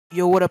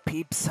Yo, what up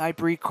peeps,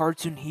 Hybrid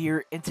Cartoon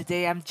here, and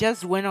today I'm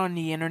just went on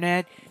the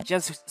internet,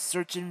 just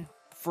searching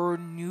for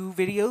new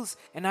videos,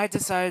 and I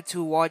decided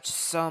to watch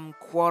some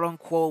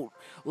quote-unquote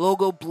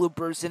logo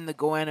bloopers in the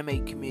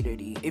GoAnimate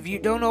community. If you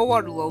don't know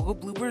what logo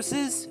bloopers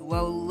is,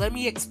 well, let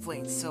me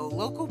explain. So,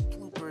 logo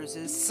bloopers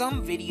is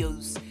some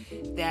videos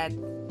that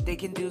they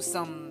can do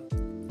some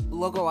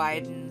logo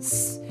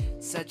items,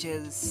 such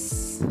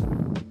as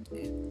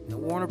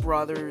Warner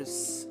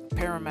Brothers,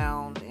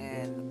 Paramount,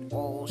 and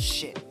all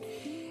shit.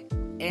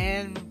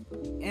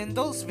 And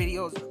those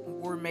videos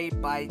were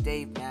made by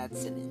Dave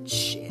Madsen and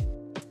shit.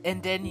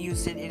 And then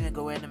use it in the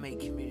GoAnimate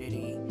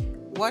community.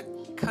 What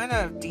kind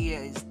of idea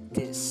is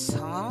this,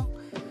 huh?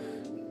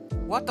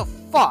 What the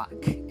fuck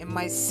am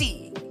I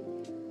seeing?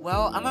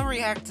 Well, I'm gonna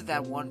react to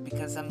that one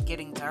because I'm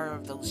getting tired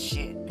of those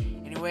shit.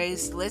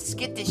 Anyways, let's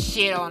get this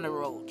shit on the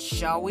road,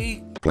 shall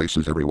we?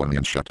 Places everyone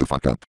and shut the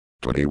fuck up.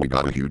 Today we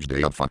got a huge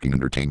day of fucking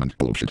entertainment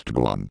bullshit to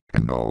go on.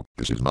 And no,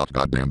 this is not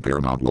goddamn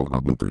Paramount logo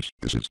bloopers.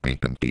 This is A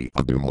and D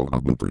of Doom logo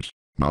bloopers.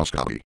 Now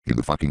Scotty, in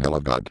the fucking hell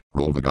of God,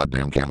 roll the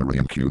goddamn camera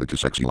and cue the two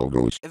sexy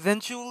logos.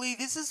 Eventually,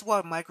 this is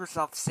what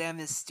Microsoft Sam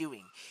is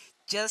doing.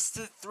 Just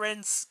to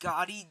threaten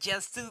Scotty,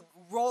 just to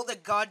roll the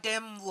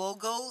goddamn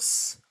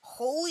logos.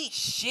 Holy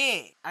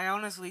shit. I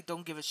honestly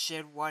don't give a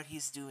shit what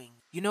he's doing.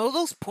 You know,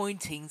 those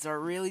pointings are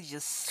really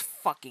just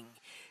fucking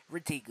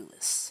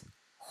ridiculous.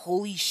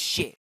 Holy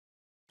shit.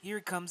 Here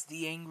comes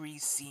the angry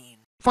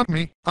scene. Fuck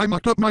me, I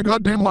mucked up my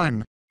goddamn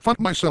line. Fuck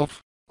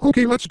myself.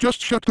 Okay, let's just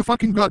shut the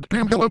fucking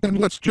goddamn hell up and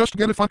let's just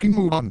get a fucking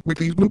move on with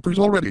these bloopers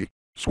already.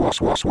 Swah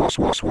swah swah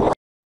swah swah.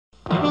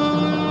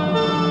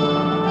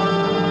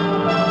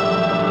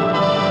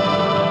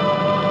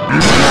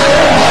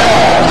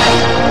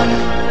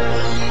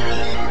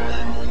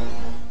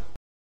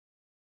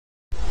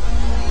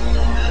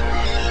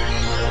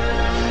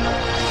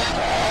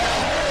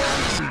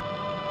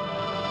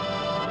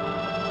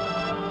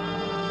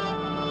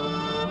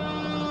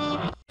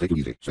 Take it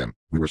easy, Sam.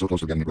 We were so close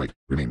to getting it right.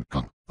 Remain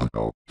calm.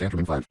 Oh, tantrum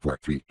in 5, 4,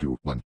 3, 2,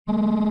 1.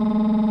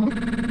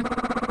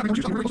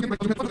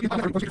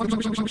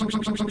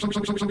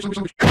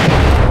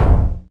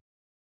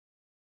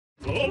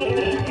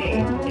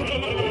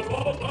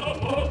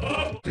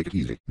 Take it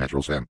easy,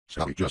 natural Sam.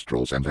 Scotty just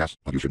troll Sam's ass,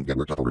 but you shouldn't get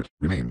worked up over it.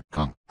 Remain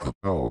calm.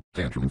 Oh,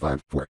 tantrum in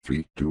 5, 4,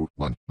 3, 2,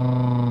 1.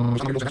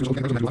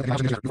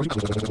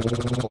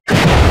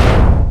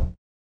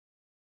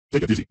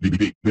 Take it easy,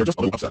 BBB. We are just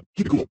a little upset.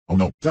 Keep it cool. Oh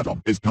no,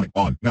 Tantrum is coming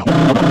on now.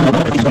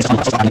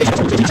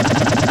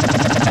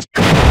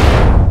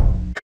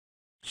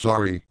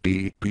 Sorry,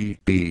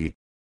 BBB.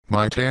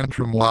 My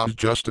tantrum was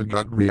just a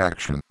gut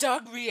reaction.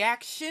 Dog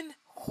reaction?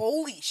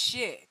 Holy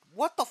shit.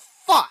 What the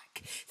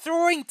fuck?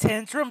 Throwing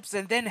tantrums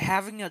and then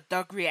having a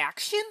dog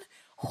reaction?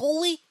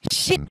 Holy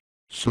shit.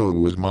 So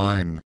was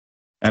mine.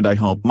 And I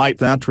hope my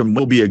tantrum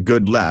will be a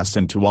good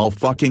lesson to all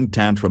fucking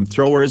tantrum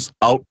throwers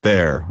out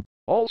there.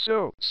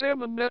 Also,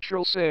 Sam and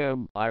Natural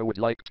Sam, I would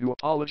like to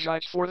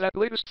apologize for that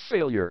latest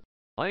failure.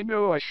 I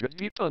know I should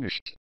be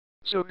punished.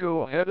 So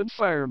go ahead and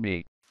fire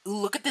me.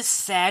 Look at this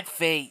sad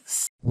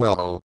face.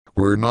 Well,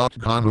 we're not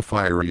gonna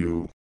fire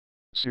you.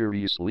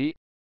 Seriously?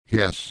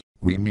 Yes,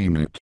 we mean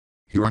it.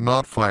 You're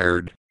not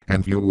fired,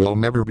 and you will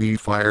never be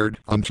fired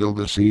until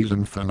the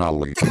season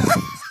finale.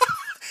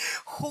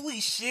 Holy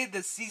shit,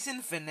 the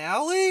season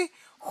finale?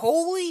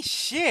 Holy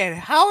shit,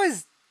 how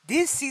is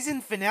this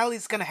season finale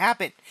is gonna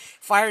happen?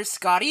 Fire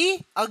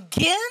Scotty?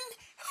 Again?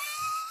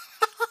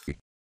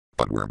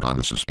 But we're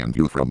gonna suspend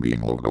you from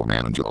being Logo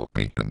Man until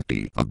A and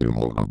D of Doom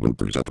Logo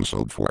Bloopers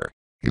Episode 4.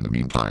 In the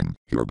meantime,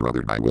 your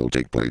brother and I will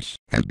take place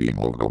as being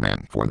Logo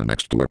Man for the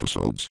next 2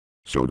 episodes.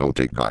 So don't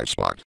take Guy's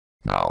spot.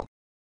 Now.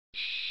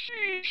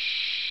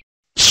 Sheesh.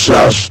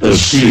 Such the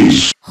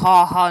cease.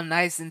 Ha ha,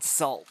 nice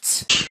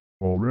insult.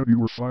 Already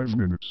we're 5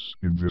 minutes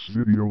in this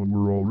video and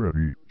we're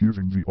already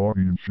giving the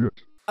audience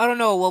shit. I don't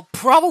know, well,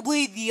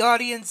 probably the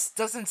audience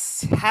doesn't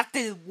have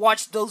to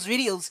watch those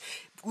videos.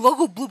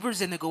 Logo bloopers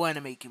in the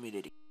GoAnimate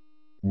community.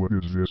 What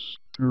is this?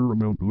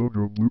 Paramount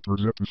Logo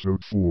Bloopers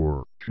Episode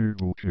 4,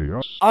 Cable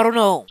Chaos? I don't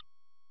know.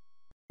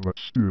 But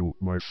still,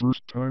 my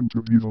first time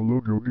to be the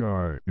logo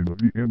guy in a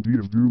D&D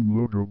of Doom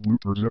Logo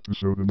Bloopers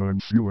episode and I'm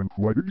feeling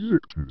quite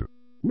excited.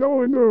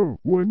 Now I know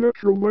why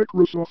Natural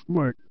Microsoft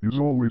Mike is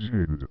always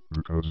hated,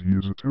 because he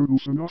is a total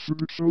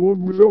Sinophobic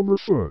along with Elmer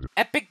Fudd.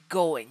 Epic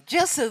going,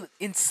 just to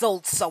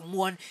insult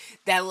someone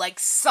that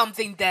likes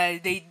something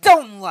that they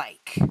don't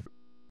like. God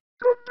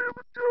damn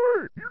it,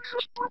 guy! You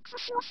just broke the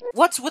fourth wall!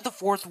 What's with the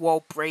fourth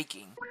wall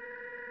breaking?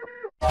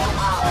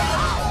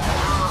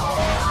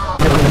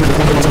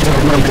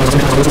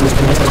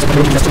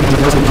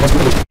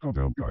 Calm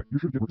down, guy. You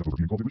should get rid of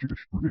being called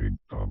image. Remain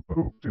calm.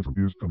 Oh, tantrum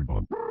is coming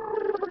on.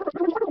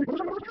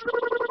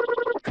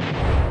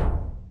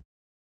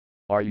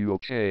 Are you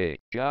okay,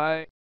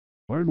 guy?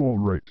 I'm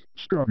alright,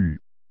 Scotty.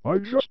 I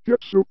just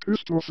get so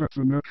pissed off at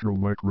the Natural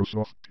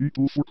Microsoft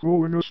people for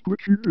calling us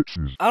glitchy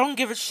bitches. I don't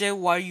give a shit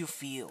why you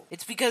feel.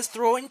 It's because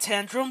throwing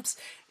tantrums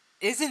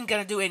isn't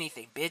gonna do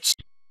anything, bitch.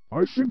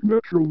 I think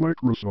Natural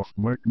Microsoft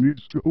Mike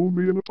needs to owe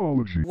me an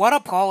apology. What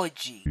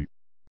apology?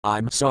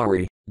 I'm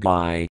sorry,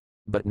 guy,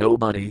 but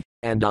nobody,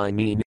 and I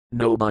mean,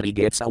 nobody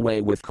gets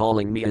away with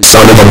calling me a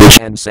son of a bitch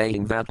and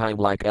saying that I'm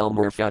like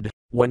Elmer Fudd,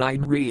 when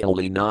I'm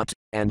really not,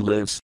 and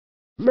lives.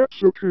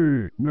 That's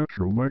okay,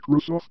 Natural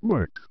Microsoft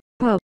Mike.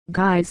 Oh,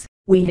 guys,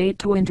 we hate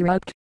to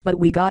interrupt, but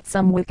we got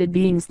some wicked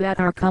beings that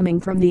are coming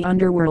from the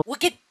underworld.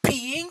 Wicked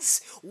beings?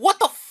 What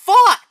the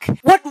fuck?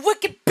 What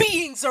wicked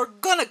beings are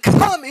gonna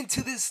come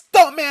into this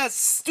dumbass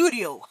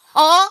studio,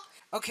 huh?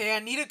 Okay, I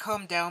need to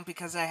calm down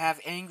because I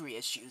have angry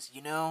issues,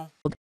 you know?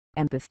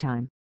 And this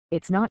time,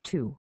 it's not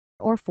 2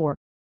 or 4.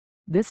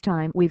 This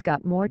time we've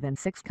got more than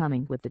 6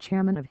 coming with the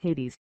chairman of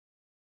Hades.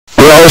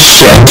 Well,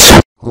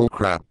 shit. Oh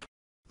crap.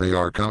 They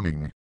are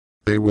coming.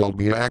 They will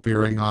be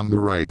appearing on the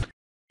right.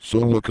 So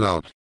look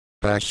out.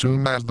 As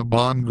soon as the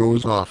bomb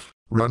goes off,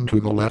 run to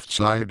the left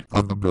side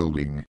of the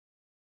building.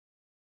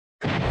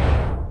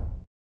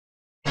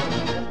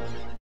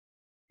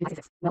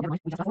 Well, never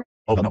mind, we just got 4.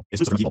 Oh no, it's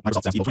just from evil.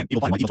 Microsoft says evil twin.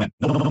 Evil plan, evil twin.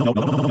 No, no, no, no,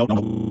 no, no, no, no, no,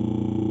 no.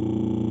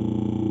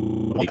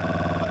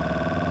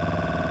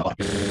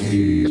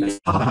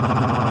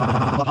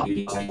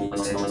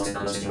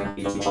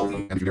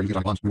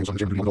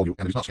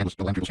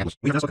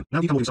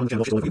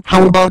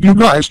 How about you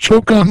guys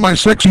choke on my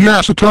sexy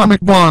ass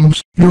atomic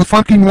bombs, you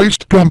fucking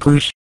waste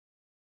dumpers?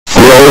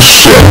 Well,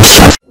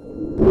 shit.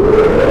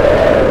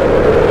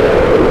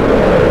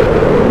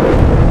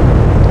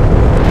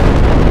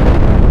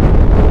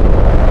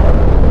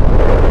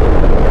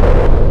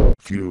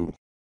 Phew.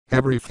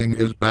 Everything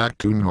is back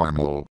to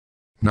normal.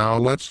 Now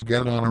let's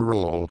get on a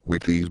roll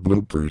with these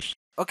bloopers.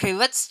 Okay,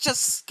 let's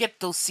just skip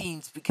those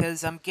scenes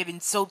because I'm getting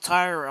so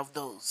tired of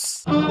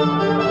those.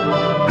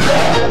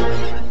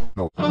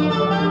 No.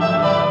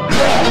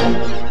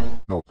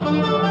 No.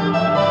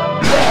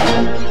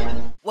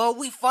 Well,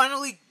 we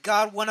finally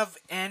got one of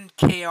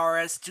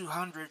NKRS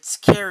 200's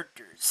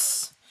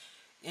characters.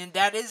 And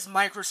that is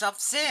Microsoft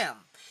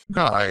Sam.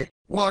 Guy,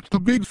 what the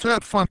big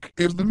fat fuck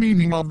is the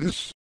meaning of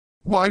this?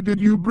 Why did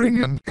you bring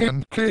in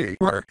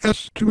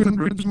NKRS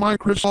 200's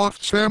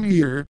Microsoft Sam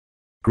here?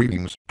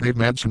 Greetings, Dave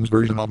Madson's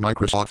version of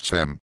Microsoft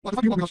Sam. What the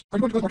fuck do you want us? Are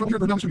you going to go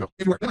to the studio?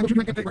 If you are, then I want you to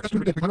make NKRS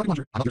 200 with my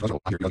launcher. I'm not the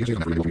I hear you guys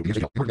and everybody will be easy.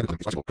 You're going to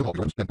get the come on,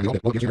 then we all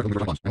get NKRS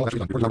 200 once. Now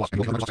actually done. You're lost.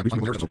 And you'll NKRS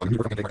 200 so I'm here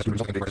from NKRS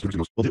 200 NKRS 200.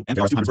 We'll do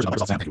NKRS 200 version of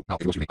Microsoft Sam. Now,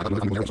 excuse me, I don't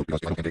know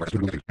because I don't NKRS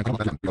 200 and come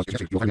on that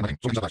because you'll find your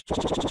name. So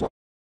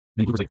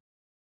Many bloopers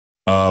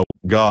later.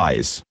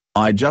 Guys,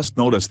 I just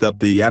noticed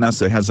that the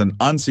NSA has an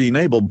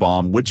unseen-able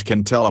bomb which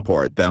can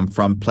teleport them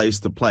from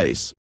place to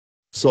place.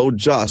 So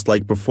just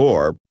like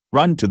before,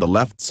 run to the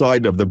left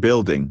side of the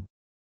building.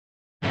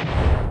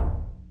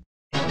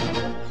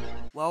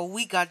 Well,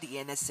 we got the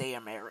NSA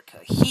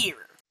America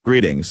here.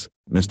 Greetings,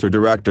 Mr.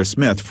 Director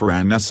Smith for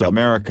NSA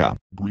America.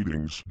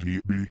 Greetings,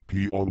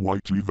 DBP on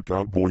YT the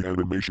Cowboy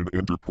Animation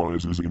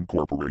Enterprises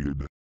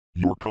Incorporated.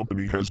 Your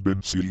company has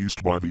been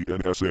seized by the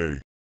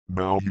NSA.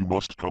 Now you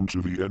must come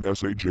to the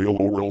NSA jail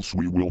or else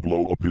we will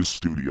blow up his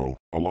studio,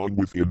 along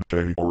with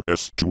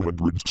NKRS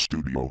 200's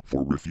studio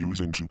for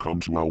refusing to come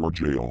to our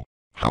jail.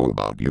 how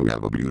about you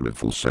have a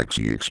beautiful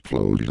sexy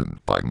explosion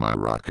by my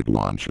rocket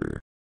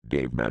launcher?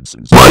 Dave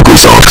Madson's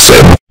Microsoft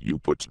Sam. You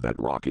put that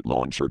rocket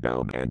launcher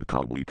down and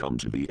calmly come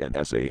to the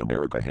NSA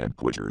America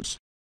headquarters.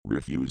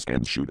 Refuse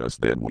and shoot us,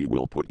 then we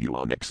will put you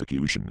on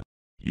execution.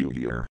 You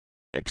hear?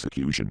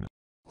 Execution.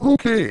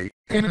 Okay,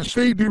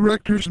 NSA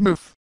Director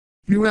Smith.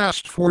 You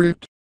asked for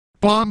it.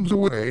 Bombs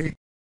away.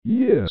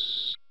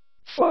 Yes.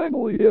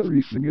 Finally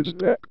everything is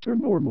back to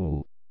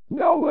normal.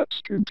 Now let's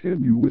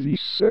continue with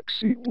these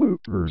sexy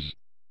bloopers.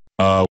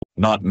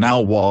 Not now,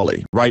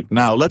 Wally. Right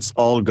now let's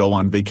all go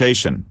on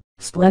vacation.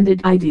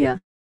 Splendid idea.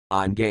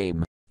 I'm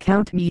game.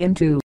 Count me in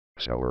 2.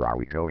 So where are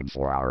we going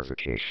for our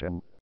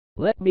vacation?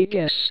 Let me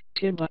guess,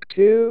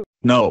 Timbuktu?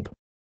 Nope.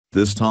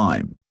 This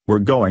time, we're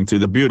going to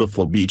the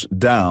beautiful beach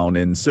down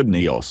in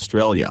Sydney,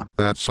 Australia.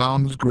 That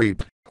sounds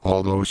great,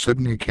 although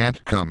Sydney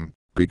can't come,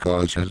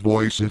 because his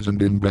voice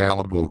isn't in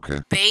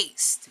Balaboka.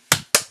 Based.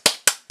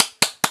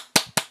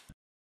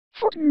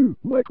 Fuck you,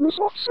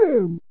 Microsoft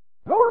Sam.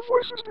 Our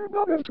voices do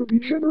not have to be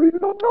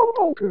generated on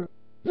Malamalka.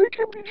 They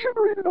can be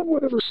generated on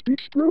whatever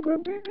speech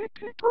program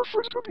DVP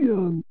prefers to be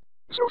on.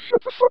 So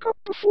shut the fuck up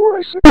before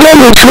I say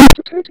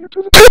to take you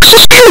to the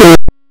Texas Jail.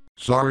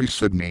 Sorry,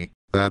 Sydney,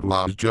 that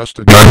was just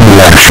a gun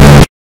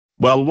reaction.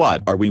 Well,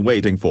 what are we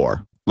waiting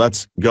for?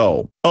 Let's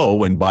go.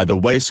 Oh, and by the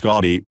way,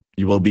 Scotty,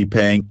 you will be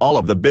paying all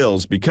of the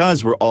bills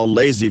because we're all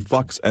lazy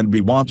fucks and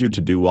we want you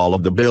to do all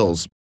of the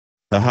bills.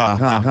 Ha ha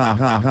ha ha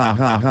ha ha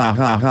ha ha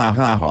ha ha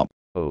ha ha.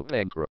 Oh,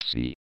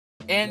 bankruptcy.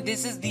 And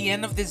this is the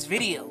end of this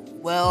video.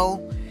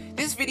 Well,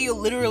 this video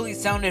literally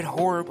sounded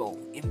horrible.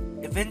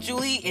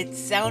 Eventually, it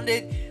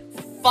sounded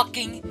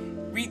fucking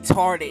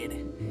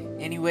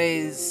retarded.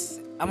 Anyways,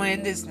 I'm gonna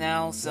end this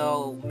now,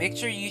 so make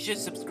sure you should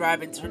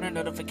subscribe and turn on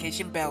the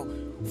notification bell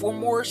for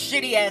more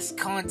shitty ass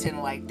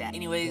content like that.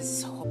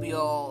 Anyways, hope you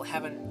all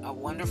having a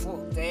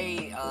wonderful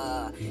day.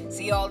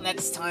 See y'all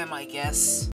next time, I guess.